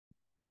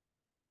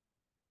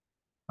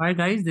Hi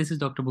guys, this is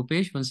Dr.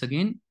 Bhupesh once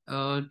again,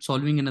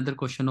 solving another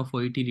question of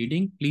OET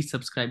reading. Please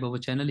subscribe our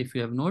channel if you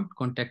have not.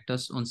 Contact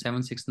us on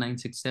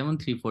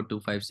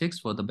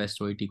 76967342256 for the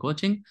best OET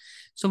coaching.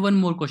 So one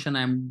more question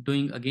I am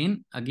doing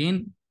again.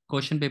 Again,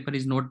 question paper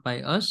is not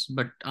by us,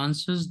 but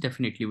answers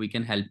definitely we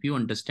can help you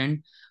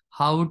understand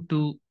how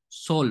to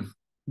solve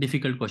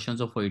difficult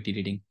questions of OET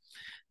reading.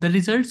 The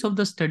results of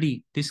the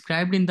study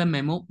described in the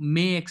memo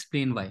may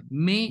explain why.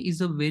 May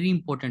is a very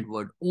important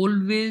word.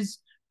 Always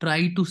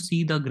try to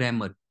see the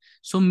grammar.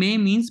 So may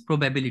means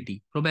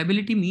probability.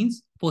 Probability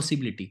means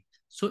possibility.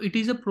 So it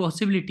is a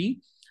possibility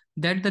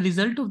that the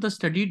result of the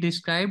study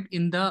described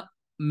in the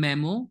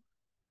memo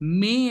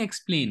may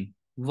explain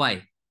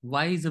why.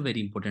 Why is a very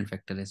important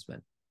factor as well.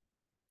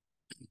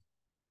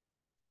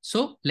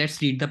 So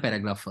let's read the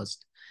paragraph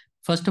first.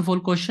 First of all,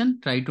 question,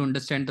 try to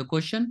understand the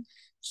question.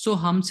 So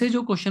हमसे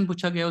जो question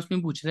पूछा गया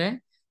उसमें पूछ रहा है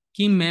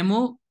कि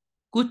memo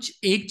कुछ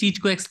एक चीज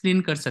को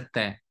एक्सप्लेन कर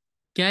सकता है.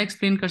 क्या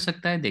एक्सप्लेन कर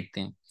सकता है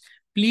देखते हैं.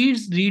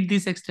 Please read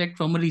this extract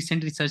from a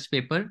recent research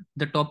paper.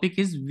 The topic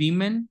is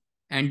women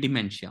and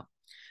dementia.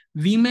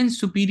 Women's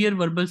superior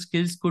verbal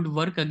skills could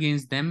work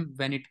against them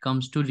when it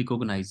comes to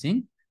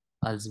recognizing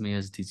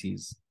Alzheimer's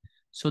disease.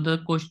 So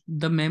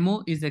the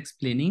memo is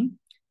explaining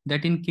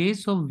that in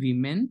case of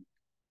women,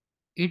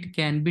 it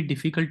can be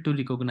difficult to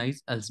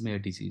recognize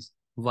Alzheimer's disease.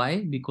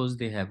 Why? Because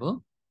they have a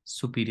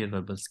superior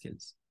verbal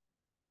skills.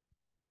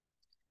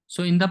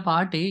 So in the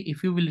part A,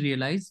 if you will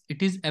realize,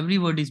 it is every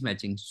word is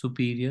matching.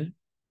 Superior,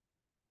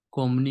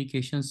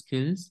 communication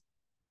skills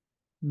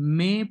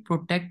may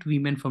protect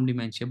women from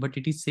dementia, but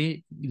it is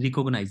say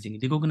recognizing.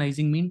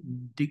 Recognizing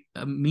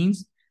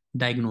means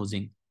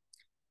diagnosing.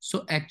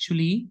 So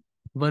actually,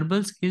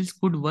 verbal skills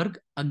could work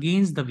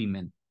against the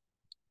women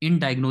in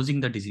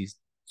diagnosing the disease.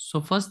 So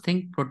first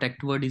thing,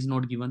 protect word is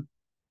not given.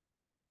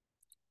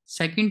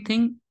 Second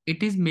thing,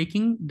 it is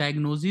making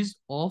diagnosis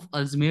of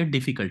Alzheimer's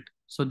difficult.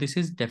 So this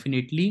is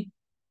definitely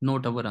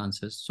not our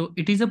answers. So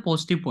it is a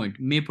positive point,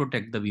 may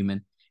protect the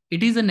women.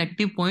 It is a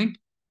negative point,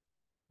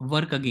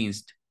 work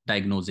against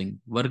diagnosing,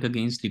 work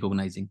against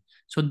recognizing.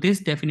 So this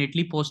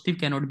definitely positive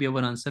cannot be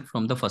our answer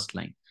from the first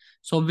line.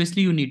 So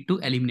obviously you need to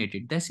eliminate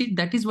it. That's it.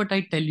 That is what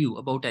I tell you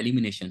about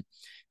elimination.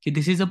 Okay,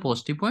 this is a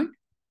positive point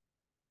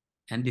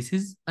and this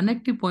is a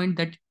negative point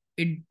that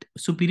it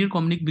superior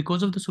communic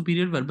because of the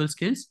superior verbal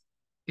skills,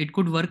 it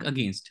could work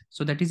against.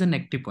 So that is a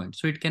negative point.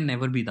 So it can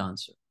never be the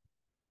answer.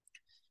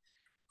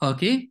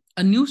 Okay,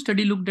 a new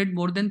study looked at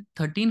more than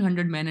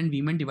 1,300 men and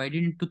women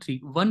divided into three.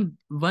 One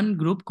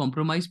group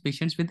compromised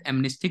patients with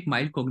amnestic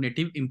mild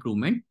cognitive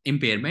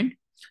impairment.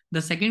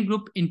 The second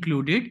group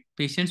included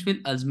patients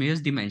with Alzheimer's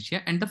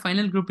dementia, and the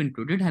final group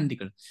included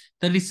handicap.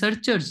 The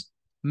researchers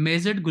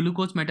measured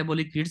glucose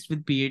metabolic rates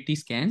with PAT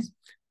scans.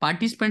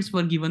 Participants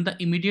were given the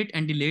immediate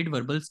and delayed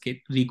verbal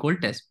recall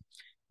test.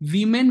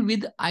 Women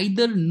with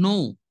either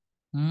no,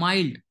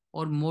 mild,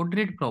 or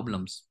moderate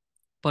problems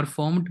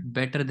performed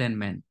better than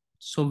men.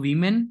 So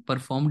women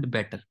performed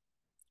better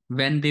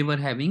when they were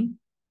having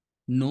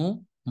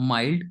no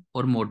mild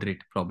or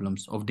moderate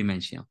problems of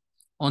dementia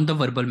on the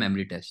verbal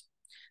memory test.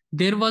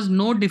 There was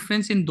no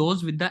difference in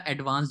those with the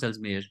advanced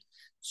Alzheimer's.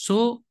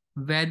 So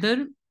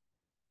whether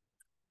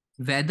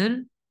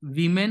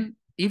women,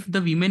 if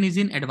the women is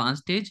in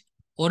advanced stage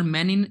or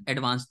men in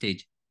advanced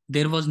stage,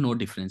 there was no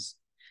difference.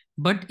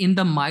 But in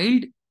the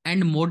mild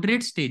and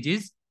moderate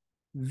stages,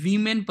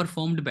 women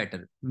performed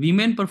better.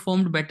 Women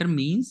performed better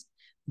means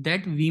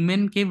that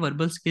women के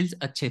verbal skills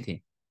अच्छे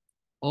थे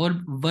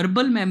और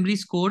verbal memory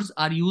scores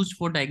are used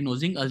for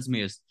diagnosing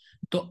Alzheimer's.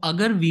 तो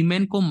अगर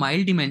women को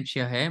mild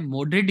dementia है,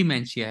 moderate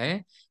dementia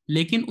है,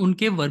 लेकिन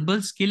उनके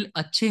verbal skill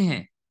अच्छे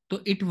हैं, तो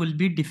it will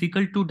be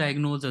difficult to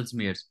diagnose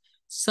Alzheimer's.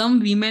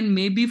 Some women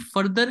may be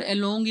further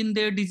along in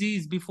their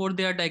disease before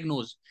they are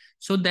diagnosed.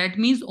 So that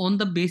means on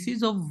the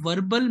basis of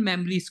verbal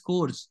memory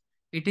scores,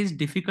 it is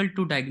difficult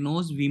to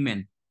diagnose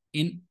women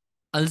in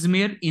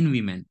Alzheimer's in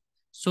women.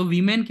 So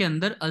women के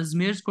अंदर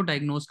Alzheimer's को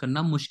diagnose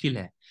करना मुश्किल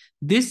है.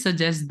 This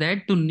suggests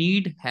that to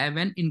need have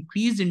an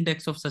increased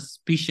index of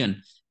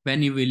suspicion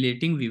when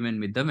evaluating women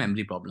with the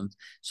memory problems.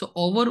 So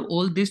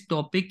overall, this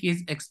topic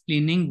is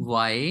explaining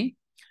why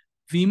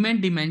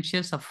women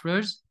dementia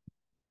sufferers,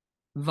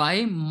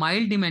 why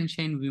mild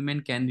dementia in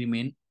women can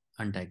remain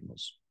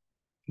undiagnosed.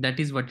 That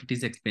is what it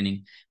is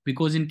explaining.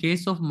 Because in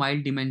case of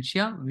mild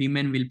dementia,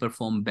 women will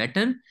perform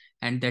better,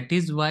 and that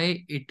is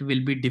why it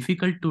will be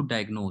difficult to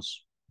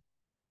diagnose.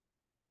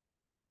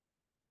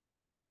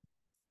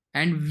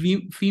 And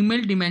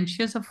female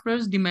dementia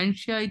sufferers,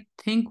 dementia, I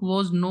think,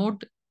 was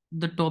not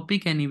the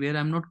topic anywhere.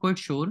 I'm not quite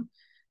sure.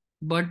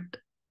 But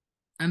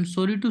I'm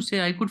sorry to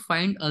say, I could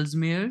find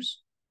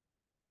Alzheimer's.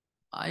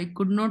 I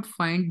could not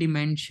find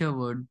dementia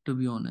word, to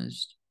be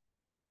honest.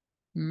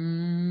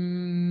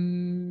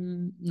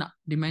 No,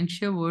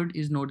 dementia word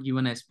is not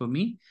given as per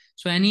me.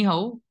 So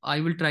anyhow, I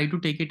will try to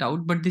take it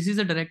out. But this is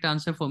a direct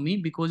answer for me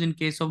because in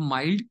case of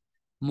mild,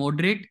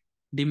 moderate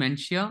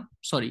dementia,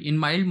 sorry, in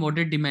mild,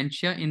 moderate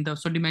dementia,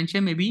 so dementia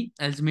may be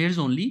Alzheimer's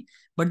only,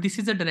 but this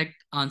is a direct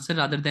answer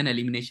rather than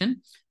elimination,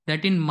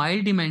 that in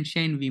mild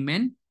dementia in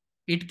women,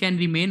 it can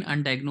remain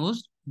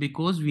undiagnosed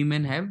because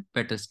women have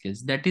better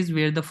skills. That is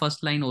where the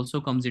first line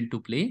also comes into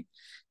play,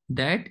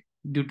 that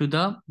due to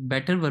the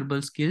better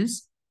verbal skills,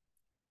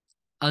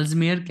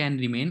 Alzheimer can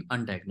remain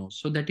undiagnosed.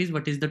 So that is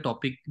what is the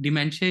topic.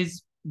 Dementia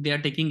is, they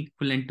are taking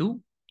equivalent to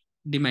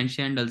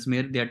dementia, and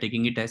Alzheimer, they are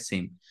taking it as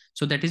same.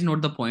 So that is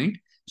not the point.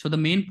 So the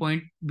main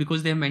point,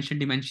 because they have mentioned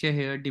dementia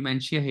here,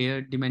 dementia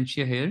here,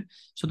 dementia here.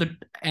 So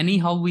that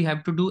anyhow, we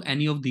have to do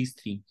any of these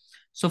three.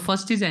 So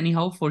first is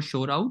anyhow for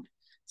sure out.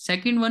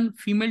 Second one,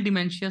 female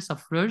dementia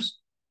sufferers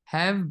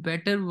have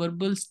better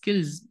verbal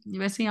skills.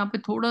 वैसे यहाँ पे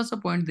थोड़ा सा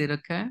point दे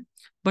रखा है,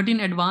 but in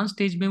advance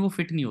stage में वो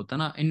fit नहीं होता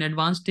ना. इन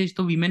एडवांस स्टेज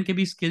तो वीमेन के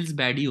भी स्किल्स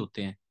बैड ही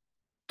होते हैं,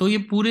 तो ये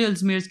पूरे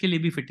अल्जीमेर्स के लिए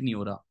भी फिट नहीं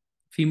हो रहा.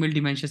 Female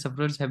dementia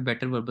sufferers have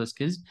better verbal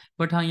skills,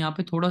 but हाँ यहाँ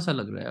पे थोड़ा सा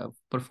लग रहा है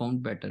परफॉर्म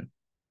बेटर.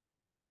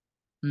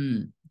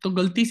 तो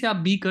गलती से आप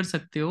बी कर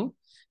सकते हो,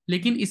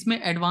 लेकिन इसमें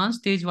एडवांस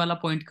स्टेज वाला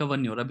पॉइंट कवर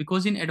नहीं हो रहा,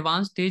 because in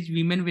advance stage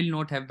women will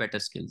not have better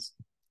skills.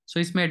 सो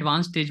इसमें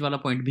एडवांस स्टेज वाला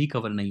पॉइंट भी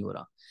कवर नहीं हो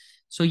रहा.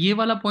 सो ये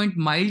वाला पॉइंट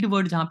माइल्ड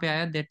वर्ड जहाँ पे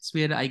आया, that's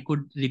where I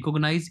could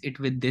recognise it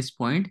with this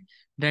point,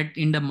 that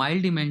in the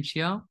mild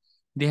dementia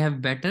they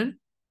have better,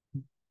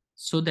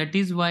 so that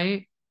is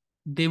why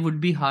they would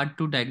be hard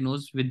to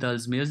diagnose with the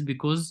Alzheimer's,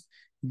 because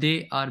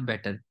they are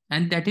better.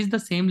 And that is the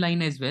same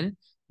line as well,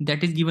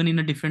 that is given in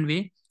a different way.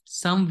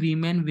 Some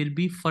women will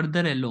be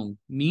further along,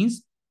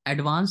 means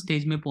advanced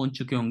stage में पहुंच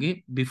चुके होंगे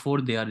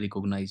before they are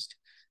recognized,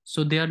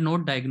 so they are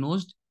not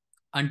diagnosed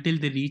until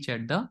they reach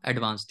at the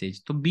advanced stage.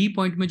 तो B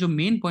point में जो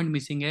main point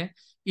missing है,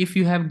 if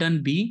you have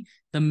done B,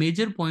 the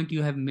major point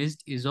you have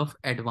missed is of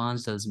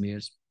advanced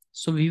Alzheimer's.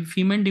 So we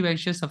female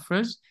dementia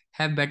sufferers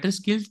have better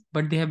skills,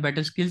 but they have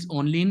better skills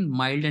only in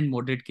mild and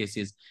moderate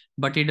cases.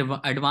 But in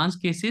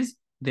advanced cases,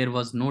 there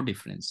was no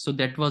difference. So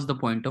that was the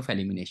point of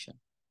elimination.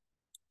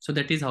 So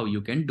that is how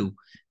you can do.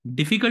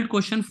 Difficult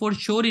question for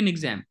sure in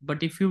exam,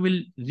 but if you will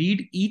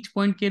read each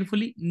point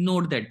carefully,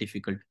 not that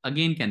difficult.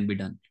 Again can be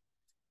done.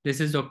 This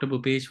is Dr.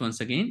 Bhupesh once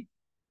again.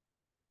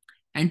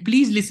 And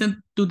please listen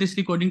to this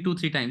recording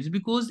 2-3 times,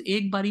 because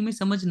एक बारी में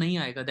समझ नहीं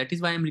आएगा. That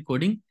is why I'm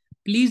recording.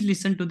 Please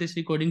listen to this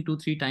recording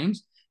 2-3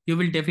 times. You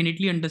will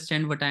definitely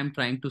understand what I'm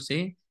trying to say.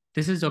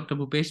 This is Dr.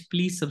 Bhupesh.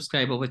 Please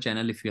subscribe our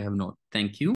channel if you have not. Thank you.